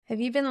Have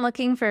you been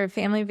looking for a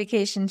family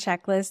vacation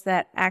checklist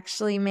that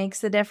actually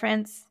makes a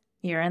difference?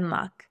 You're in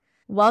luck.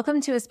 Welcome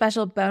to a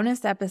special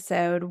bonus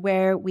episode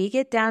where we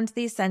get down to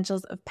the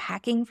essentials of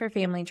packing for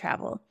family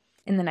travel.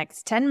 In the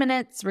next 10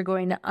 minutes, we're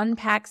going to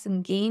unpack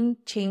some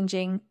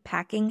game-changing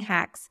packing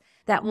hacks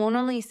that won't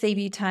only save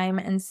you time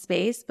and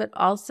space, but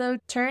also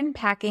turn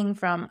packing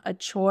from a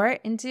chore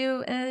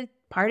into a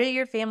part of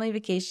your family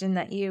vacation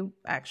that you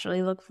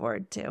actually look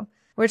forward to.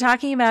 We're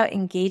talking about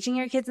engaging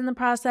your kids in the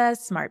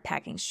process, smart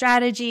packing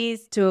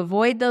strategies to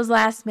avoid those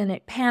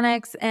last-minute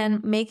panics,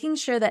 and making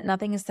sure that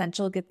nothing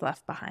essential gets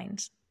left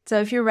behind. So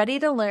if you're ready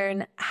to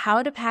learn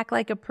how to pack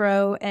like a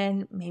pro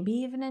and maybe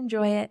even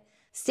enjoy it,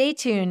 stay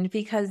tuned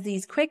because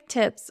these quick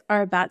tips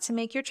are about to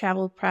make your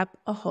travel prep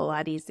a whole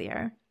lot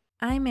easier.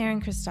 I'm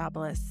Erin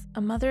Christopoulos,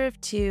 a mother of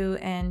two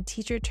and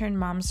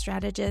teacher-turned-mom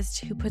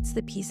strategist who puts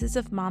the pieces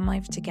of mom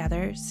life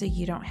together so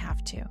you don't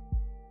have to.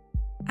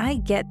 I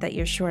get that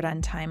you're short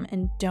on time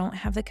and don't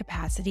have the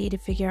capacity to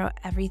figure out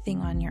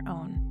everything on your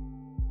own,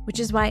 which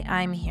is why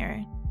I'm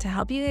here to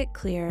help you get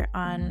clear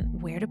on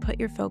where to put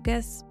your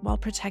focus while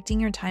protecting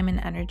your time and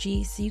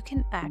energy so you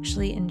can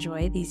actually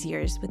enjoy these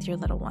years with your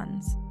little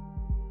ones.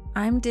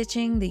 I'm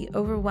ditching the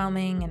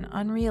overwhelming and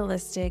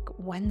unrealistic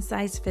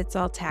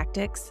one-size-fits-all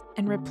tactics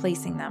and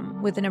replacing them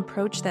with an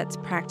approach that's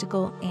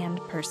practical and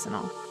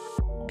personal.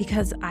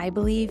 Because I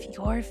believe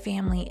your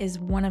family is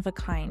one of a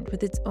kind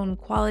with its own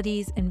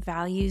qualities and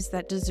values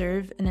that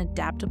deserve an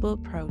adaptable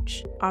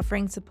approach,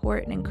 offering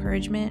support and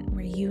encouragement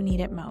where you need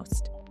it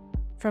most.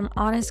 From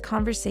honest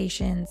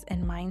conversations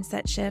and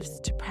mindset shifts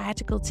to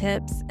practical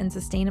tips and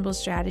sustainable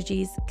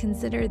strategies,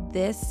 consider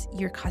this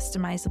your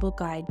customizable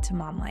guide to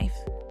mom life.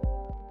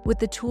 With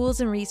the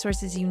tools and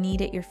resources you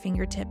need at your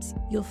fingertips,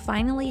 you'll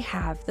finally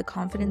have the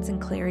confidence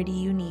and clarity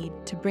you need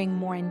to bring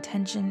more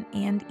intention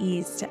and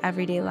ease to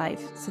everyday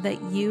life so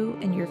that you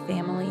and your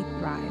family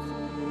thrive.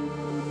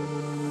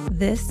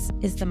 This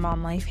is the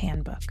Mom Life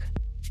Handbook.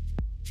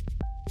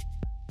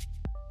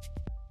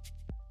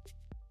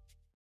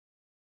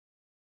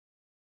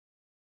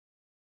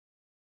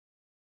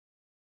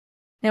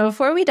 Now,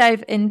 before we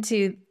dive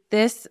into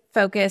this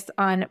focus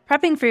on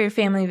prepping for your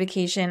family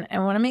vacation, I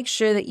want to make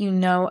sure that you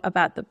know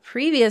about the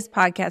previous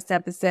podcast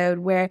episode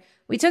where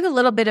we took a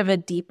little bit of a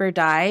deeper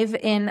dive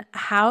in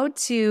how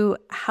to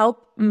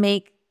help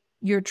make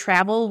your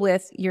travel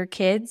with your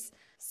kids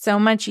so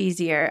much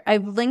easier.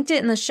 I've linked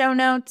it in the show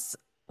notes,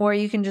 or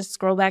you can just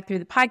scroll back through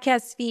the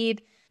podcast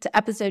feed to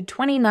episode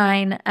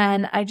 29,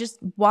 and I just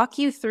walk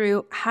you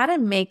through how to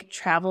make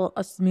travel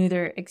a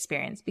smoother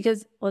experience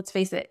because, let's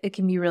face it, it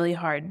can be really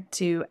hard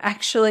to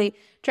actually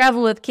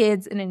travel with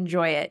kids and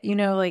enjoy it. You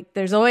know, like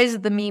there's always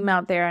the meme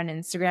out there on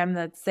Instagram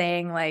that's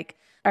saying like,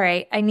 all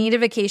right, I need a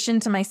vacation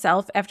to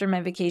myself after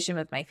my vacation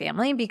with my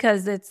family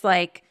because it's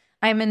like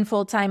I'm in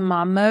full-time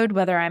mom mode,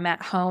 whether I'm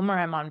at home or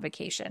I'm on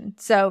vacation.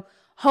 So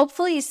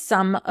hopefully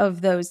some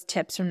of those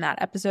tips from that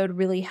episode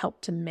really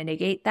help to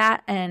mitigate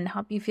that and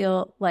help you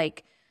feel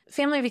like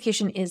family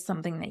vacation is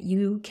something that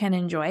you can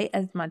enjoy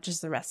as much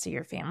as the rest of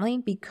your family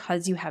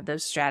because you have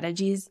those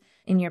strategies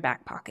in your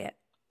back pocket.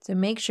 So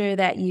make sure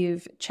that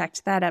you've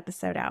checked that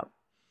episode out.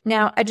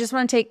 Now, I just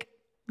want to take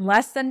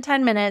less than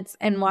 10 minutes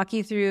and walk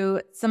you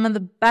through some of the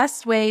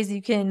best ways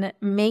you can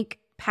make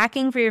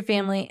packing for your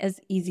family as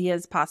easy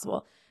as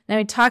possible. Now,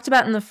 we talked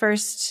about in the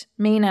first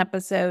main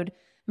episode,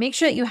 make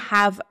sure that you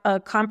have a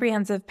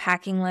comprehensive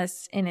packing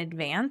list in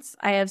advance.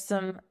 I have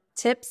some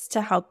tips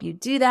to help you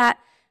do that.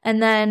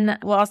 And then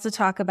we'll also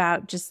talk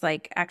about just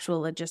like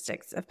actual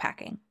logistics of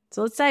packing.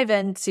 So let's dive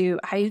into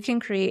how you can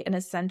create an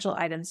essential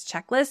items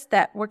checklist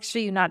that works for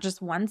you not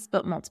just once,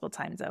 but multiple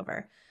times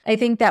over. I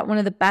think that one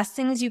of the best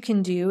things you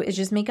can do is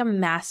just make a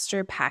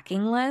master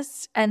packing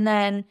list and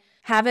then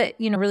have it,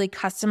 really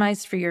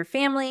customized for your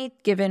family,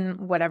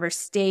 given whatever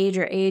stage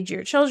or age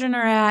your children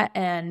are at.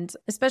 And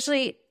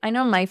especially, I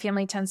know my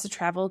family tends to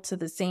travel to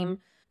the same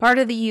part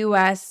of the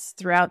US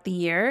throughout the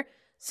year.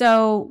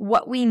 So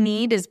what we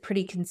need is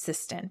pretty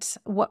consistent.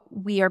 What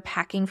we are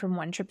packing from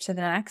one trip to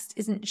the next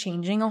isn't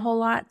changing a whole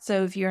lot.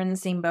 So if you're in the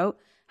same boat,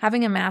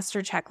 having a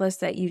master checklist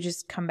that you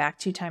just come back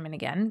to time and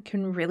again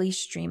can really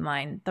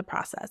streamline the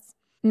process.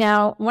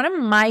 Now, one of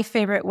my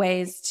favorite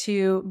ways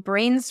to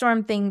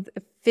brainstorm things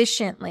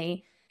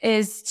efficiently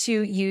is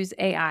to use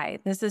AI.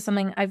 This is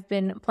something I've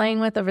been playing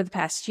with over the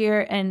past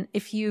year. And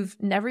if you've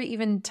never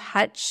even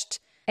touched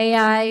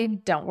AI,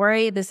 don't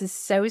worry. This is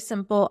so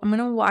simple. I'm going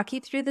to walk you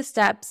through the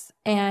steps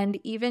and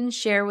even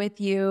share with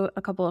you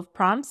a couple of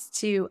prompts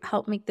to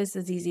help make this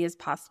as easy as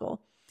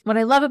possible. What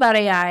I love about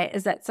AI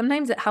is that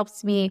sometimes it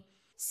helps me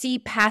see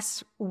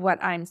past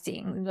what I'm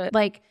seeing.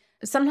 Like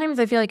sometimes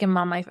I feel like in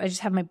mom life, I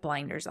just have my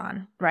blinders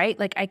on, right?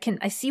 Like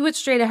I see what's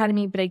straight ahead of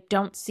me, but I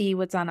don't see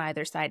what's on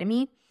either side of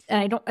me. And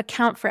I don't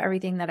account for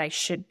everything that I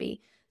should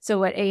be. So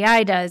what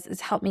AI does is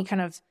help me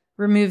kind of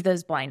remove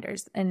those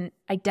blinders and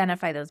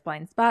identify those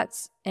blind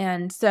spots.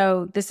 And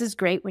so this is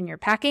great when you're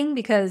packing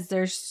because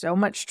there's so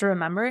much to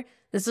remember.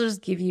 This will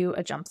just give you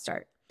a jump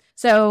start.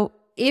 So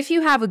if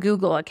you have a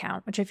Google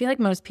account, which I feel like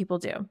most people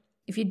do,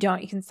 if you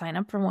don't, you can sign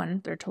up for one.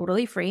 They're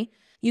totally free.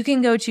 you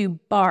can go to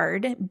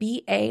bard,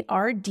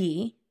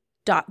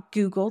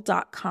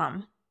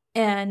 bard.google.com.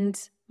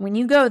 And when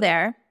you go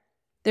there,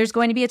 there's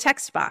going to be a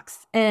text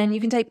box, and you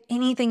can type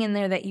anything in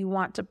there that you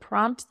want to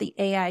prompt the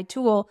AI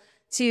tool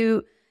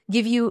to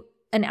give you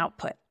an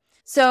output.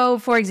 So,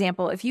 for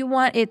example, if you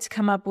want it to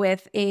come up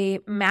with a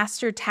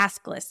master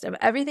task list of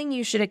everything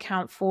you should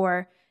account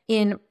for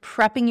in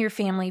prepping your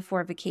family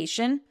for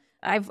vacation,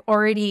 I've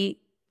already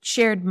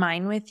shared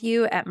mine with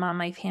you at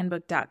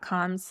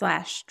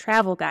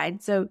momlifehandbook.com/travel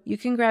guide. So you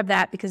can grab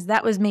that because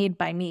that was made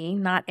by me,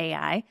 not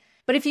AI.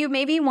 But if you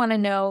maybe want to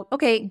know,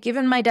 okay,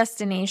 given my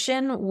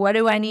destination, what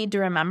do I need to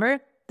remember?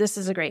 This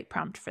is a great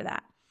prompt for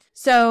that.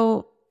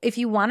 So if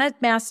you want a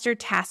master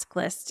task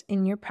list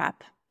in your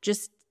prep,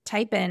 just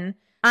type in,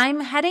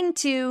 I'm heading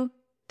to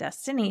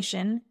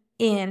destination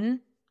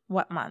in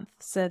what month,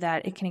 so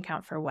that it can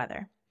account for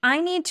weather.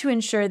 I need to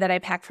ensure that I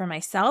pack for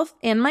myself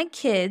and my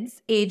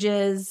kids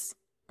ages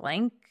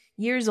blank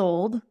years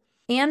old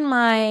and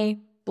my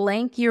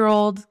blank year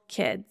old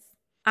kids.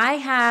 I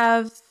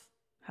have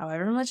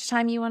however much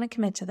time you want to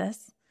commit to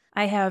this.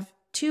 I have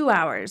 2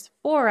 hours,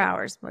 4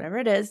 hours, whatever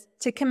it is,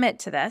 to commit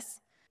to this.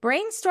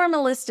 Brainstorm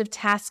a list of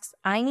tasks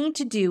I need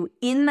to do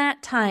in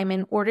that time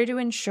in order to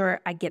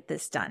ensure I get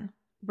this done.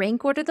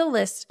 Rank order the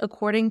list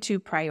according to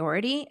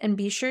priority and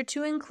be sure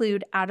to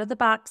include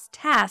out-of-the-box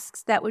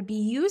tasks that would be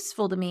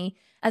useful to me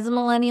as a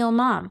millennial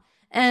mom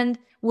and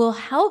will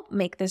help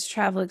make this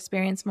travel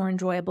experience more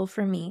enjoyable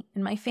for me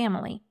and my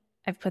family.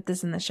 I've put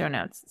this in the show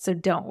notes, so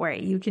don't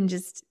worry. You can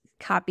just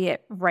copy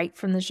it right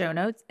from the show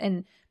notes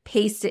and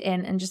paste it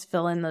in and just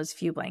fill in those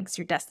few blanks.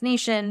 Your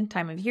destination,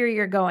 time of year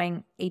you're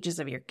going, ages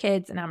of your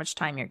kids, and how much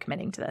time you're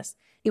committing to this.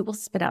 It will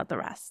spit out the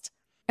rest.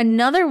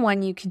 Another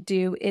one you could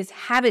do is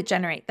have it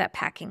generate that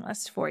packing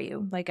list for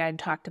you, like I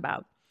talked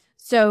about.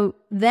 So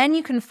then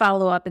you can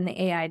follow up in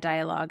the AI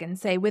dialogue and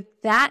say,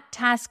 with that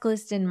task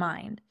list in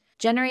mind,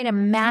 generate a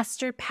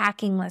master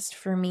packing list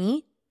for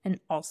me and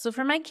also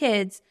for my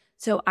kids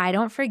so I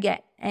don't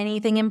forget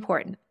anything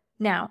important.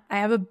 Now, I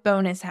have a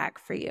bonus hack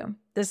for you.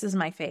 This is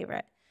my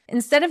favorite.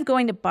 Instead of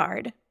going to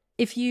Bard,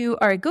 if you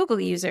are a Google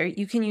user,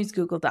 you can use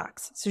Google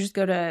Docs. So just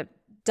go to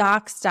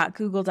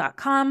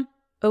docs.google.com,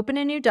 open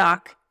a new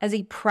doc as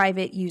a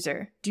private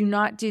user. Do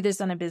not do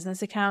this on a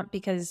business account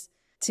because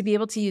to be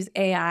able to use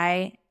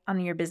AI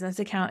on your business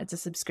account, it's a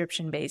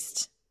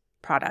subscription-based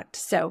product.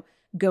 So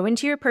go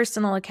into your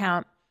personal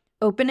account,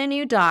 open a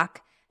new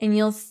doc, and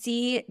you'll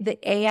see the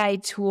AI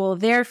tool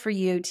there for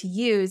you to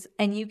use,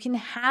 and you can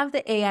have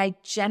the AI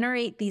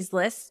generate these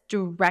lists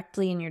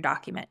directly in your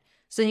document.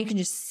 So you can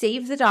just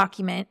save the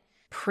document,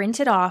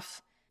 print it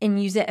off,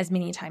 and use it as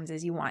many times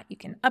as you want. You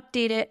can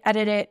update it,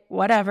 edit it,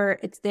 whatever.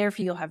 It's there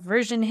for you. You'll have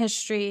version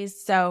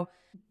histories. So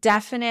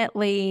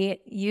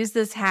definitely use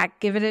this hack.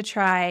 Give it a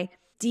try.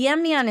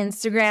 DM me on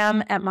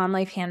Instagram at Mom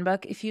Life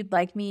Handbook if you'd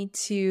like me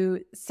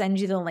to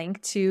send you the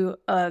link to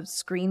a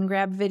screen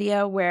grab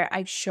video where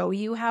I show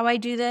you how I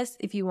do this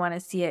if you want to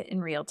see it in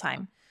real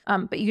time.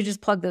 But you can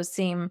just plug those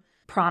same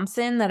prompts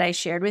in that I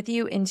shared with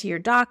you into your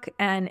doc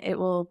and it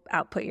will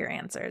output your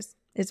answers.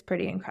 It's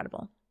pretty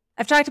incredible.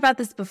 I've talked about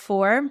this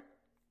before,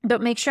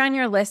 but make sure on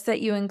your list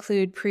that you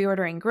include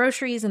pre-ordering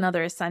groceries and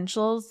other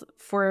essentials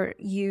for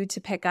you to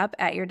pick up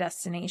at your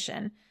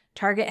destination.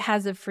 Target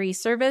has a free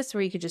service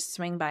where you could just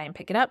swing by and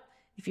pick it up.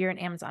 If you're an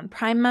Amazon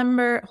Prime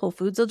member, Whole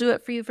Foods will do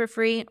it for you for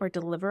free or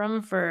deliver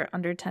them for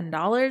under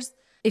 $10.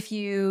 If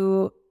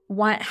you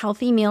want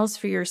healthy meals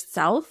for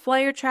yourself while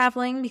you're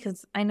traveling,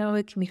 because I know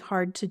it can be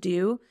hard to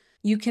do,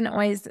 you can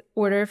always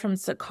order from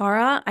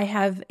Sakara. I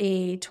have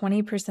a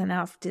 20%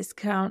 off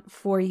discount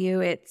for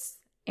you. It's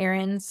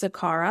Erin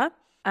Sakara.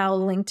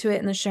 I'll link to it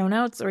in the show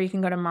notes, or you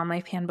can go to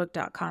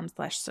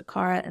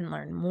momlifehandbook.com/Sakara and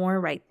learn more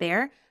right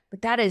there.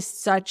 But that is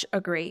such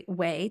a great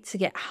way to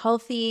get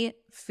healthy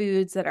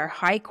foods that are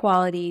high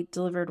quality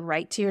delivered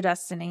right to your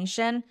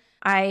destination.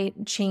 I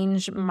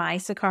changed my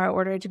Sakara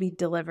order to be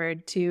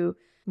delivered to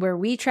where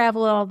we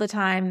travel all the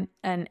time,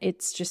 and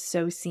it's just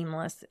so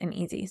seamless and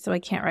easy. So I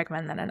can't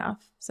recommend that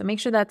enough. So make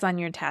sure that's on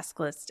your task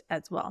list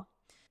as well.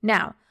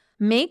 Now,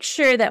 make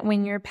sure that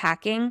when you're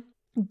packing,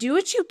 do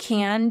what you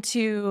can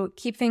to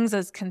keep things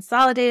as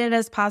consolidated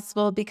as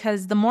possible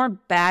because the more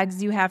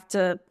bags you have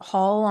to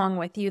haul along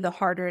with you, the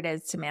harder it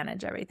is to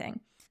manage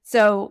everything.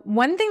 So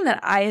one thing that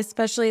I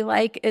especially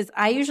like is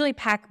I usually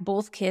pack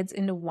both kids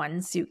into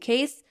one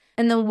suitcase.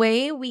 And the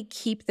way we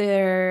keep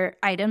their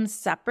items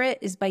separate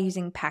is by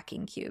using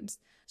packing cubes.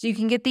 So you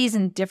can get these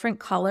in different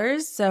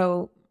colors.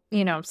 So,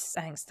 I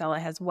think Stella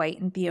has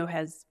white and Theo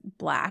has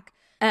black.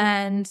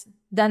 And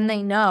then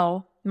they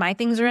know my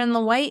things are in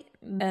the white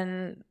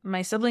and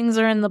my siblings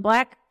are in the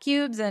black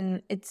cubes.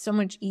 And it's so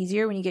much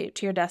easier when you get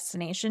to your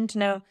destination to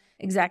know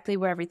exactly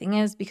where everything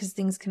is because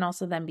things can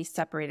also then be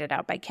separated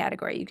out by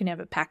category. You can have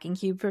a packing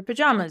cube for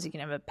pajamas. You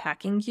can have a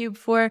packing cube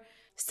for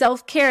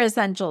self-care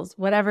essentials,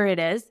 whatever it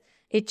is.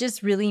 It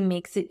just really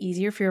makes it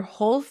easier for your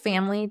whole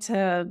family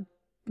to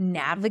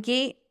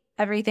navigate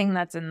everything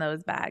that's in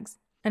those bags.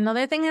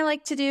 Another thing I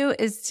like to do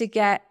is to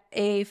get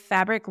a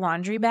fabric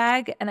laundry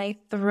bag and I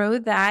throw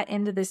that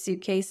into the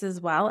suitcase as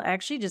well. I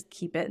actually just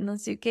keep it in the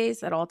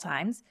suitcase at all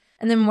times.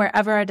 And then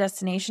wherever our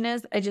destination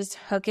is, I just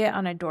hook it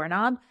on a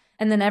doorknob.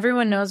 And then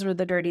everyone knows where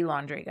the dirty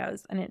laundry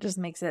goes. And it just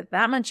makes it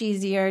that much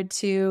easier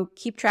to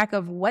keep track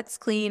of what's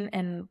clean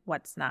and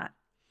what's not.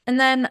 And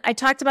then I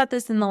talked about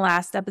this in the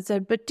last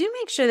episode, but do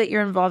make sure that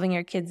you're involving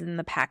your kids in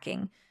the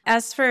packing.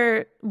 As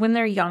for when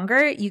they're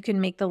younger, you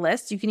can make the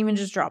list. You can even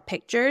just draw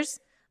pictures.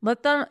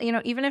 Let them,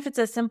 even if it's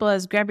as simple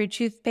as grab your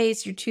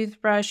toothpaste, your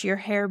toothbrush, your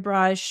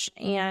hairbrush,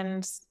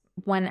 and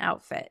one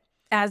outfit.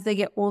 As they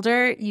get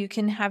older, you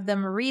can have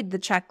them read the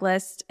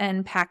checklist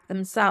and pack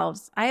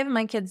themselves. I have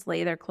my kids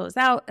lay their clothes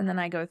out, and then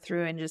I go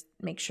through and just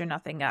make sure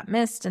nothing got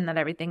missed and that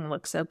everything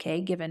looks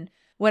okay given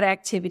what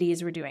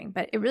activities we're doing.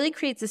 But it really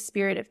creates a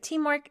spirit of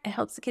teamwork. It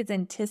helps the kids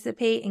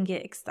anticipate and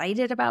get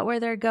excited about where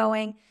they're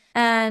going.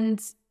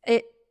 And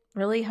it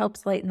really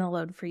helps lighten the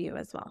load for you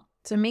as well.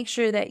 So make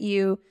sure that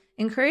you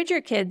encourage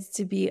your kids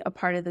to be a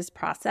part of this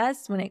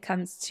process when it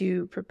comes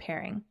to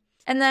preparing.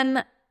 And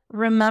then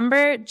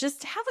remember,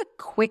 just have a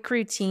quick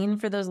routine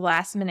for those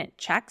last minute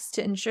checks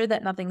to ensure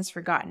that nothing's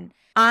forgotten.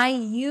 I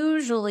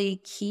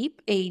usually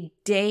keep a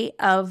day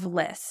of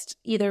list,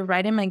 either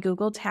right in my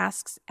Google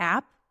Tasks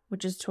app,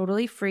 which is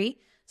totally free.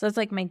 So it's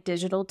like my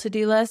digital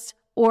to-do list,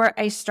 or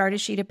I start a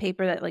sheet of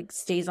paper that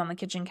stays on the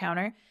kitchen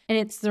counter. And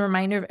it's the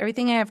reminder of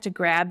everything I have to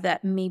grab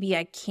that maybe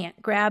I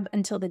can't grab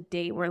until the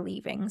day we're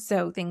leaving.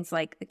 So things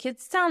like the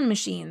kids' sound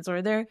machines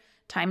or their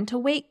time to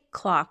wake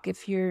clock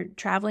if you're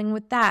traveling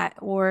with that,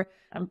 or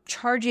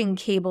charging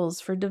cables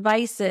for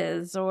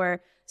devices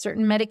or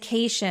certain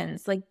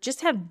medications.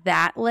 Just have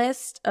that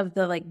list of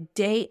the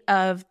day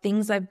of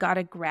things I've got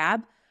to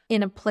grab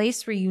in a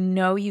place where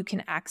you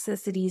can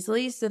access it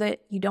easily so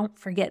that you don't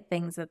forget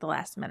things at the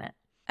last minute.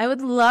 I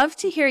would love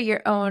to hear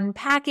your own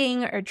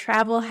packing or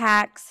travel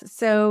hacks,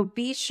 so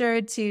be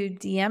sure to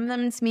DM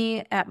them to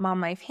me at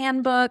Mom Life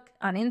Handbook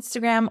on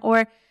Instagram,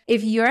 or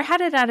if you're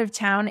headed out of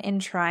town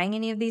and trying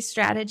any of these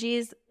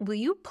strategies, will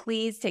you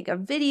please take a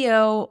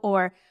video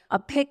or a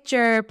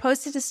picture,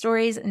 post it to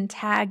stories, and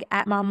tag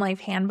at Mom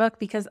Life Handbook,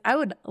 because I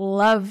would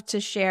love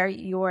to share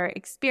your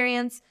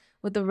experience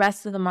with the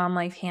rest of the Mom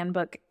Life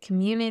Handbook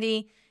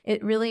community.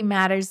 It really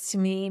matters to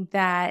me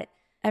that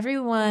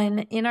everyone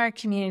in our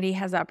community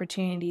has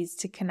opportunities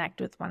to connect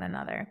with one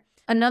another.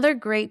 Another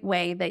great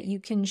way that you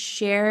can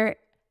share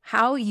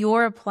how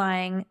you're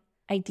applying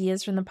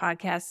ideas from the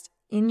podcast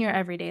in your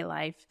everyday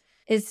life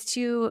is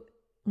to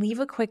leave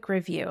a quick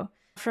review.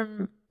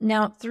 From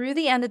now through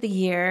the end of the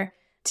year,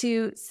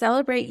 to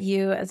celebrate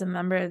you as a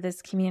member of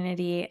this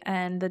community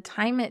and the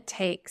time it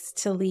takes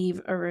to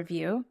leave a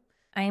review,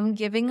 I am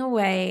giving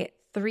away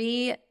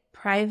 3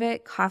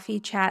 private coffee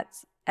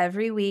chats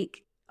every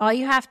week. All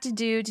you have to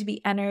do to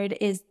be entered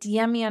is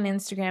DM me on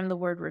Instagram the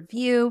word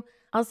review.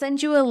 I'll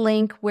send you a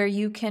link where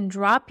you can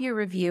drop your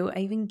review. I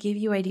even give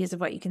you ideas of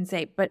what you can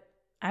say, but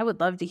I would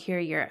love to hear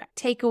your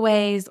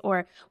takeaways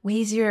or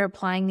ways you're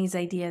applying these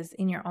ideas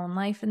in your own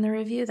life in the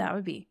review. That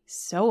would be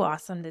so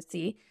awesome to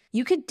see.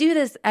 You could do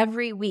this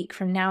every week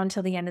from now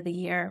until the end of the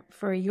year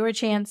for your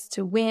chance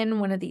to win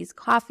one of these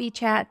coffee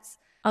chats.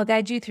 I'll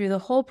guide you through the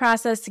whole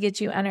process to get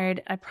you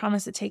entered. I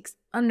promise it takes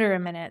under a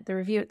minute. The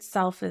review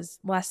itself is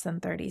less than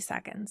 30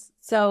 seconds.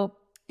 So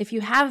if you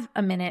have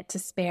a minute to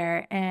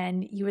spare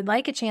and you would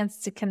like a chance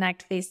to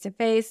connect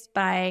face-to-face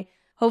by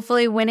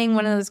hopefully winning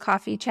one of those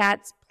coffee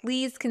chats,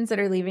 please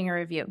consider leaving a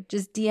review.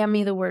 Just DM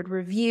me the word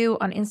review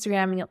on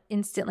Instagram and you'll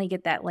instantly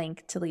get that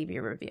link to leave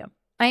your review.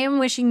 I am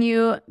wishing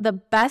you the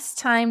best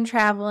time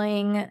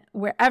traveling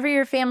wherever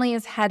your family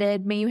is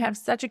headed. May you have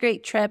such a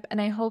great trip,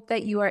 and I hope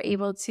that you are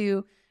able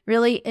to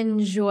really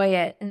enjoy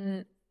it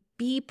and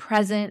be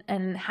present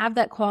and have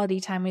that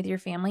quality time with your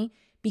family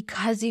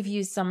because you've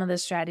used some of the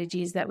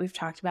strategies that we've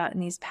talked about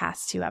in these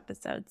past 2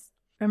 episodes.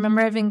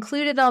 Remember, I've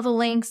included all the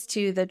links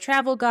to the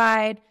travel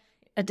guide,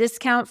 a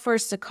discount for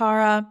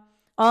Sakara,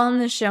 all in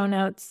the show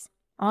notes,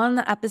 all in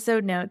the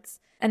episode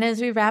notes. And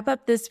as we wrap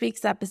up this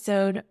week's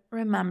episode,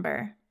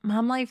 remember,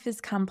 mom life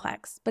is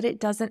complex, but it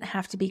doesn't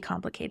have to be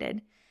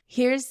complicated.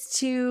 Here's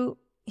to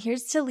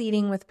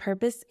leading with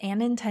purpose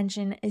and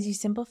intention as you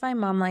simplify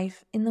mom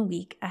life in the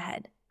week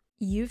ahead.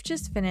 You've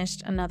just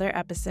finished another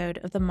episode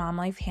of the Mom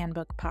Life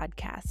Handbook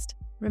podcast.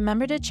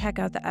 Remember to check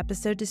out the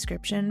episode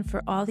description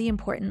for all the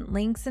important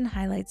links and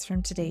highlights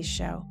from today's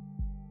show.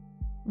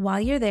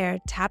 While you're there,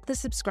 tap the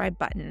subscribe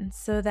button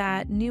so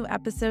that new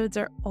episodes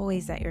are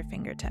always at your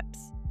fingertips.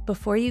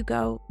 Before you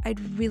go, I'd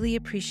really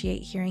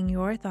appreciate hearing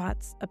your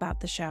thoughts about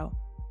the show.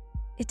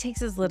 It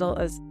takes as little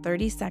as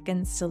 30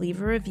 seconds to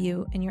leave a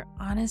review, and your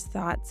honest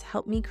thoughts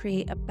help me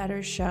create a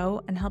better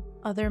show and help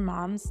other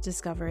moms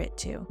discover it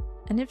too.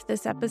 And if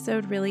this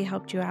episode really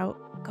helped you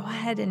out, go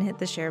ahead and hit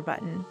the share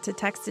button to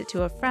text it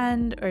to a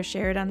friend or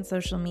share it on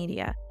social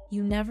media.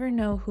 You never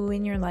know who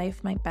in your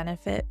life might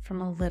benefit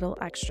from a little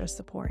extra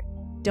support.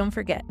 Don't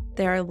forget,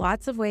 there are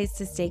lots of ways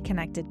to stay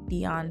connected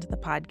beyond the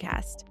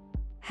podcast.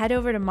 Head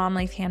over to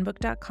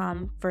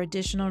momlifehandbook.com for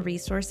additional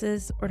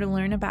resources or to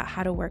learn about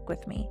how to work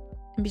with me.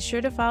 And be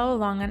sure to follow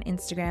along on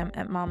Instagram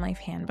at Mom Life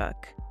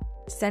Handbook.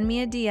 Send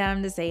me a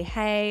DM to say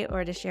hey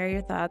or to share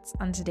your thoughts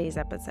on today's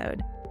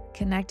episode.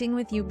 Connecting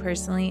with you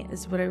personally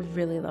is what I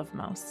really love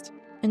most.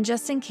 And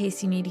just in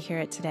case you need to hear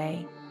it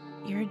today,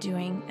 you're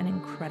doing an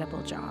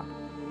incredible job.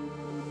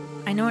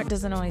 I know it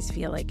doesn't always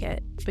feel like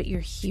it, but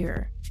you're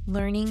here,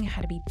 learning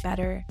how to be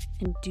better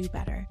and do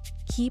better.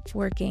 Keep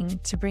working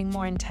to bring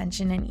more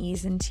intention and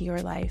ease into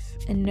your life,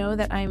 and know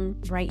that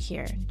I'm right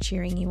here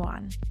cheering you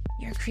on.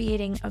 You're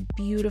creating a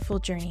beautiful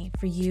journey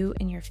for you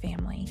and your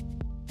family.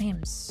 I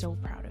am so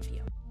proud of you.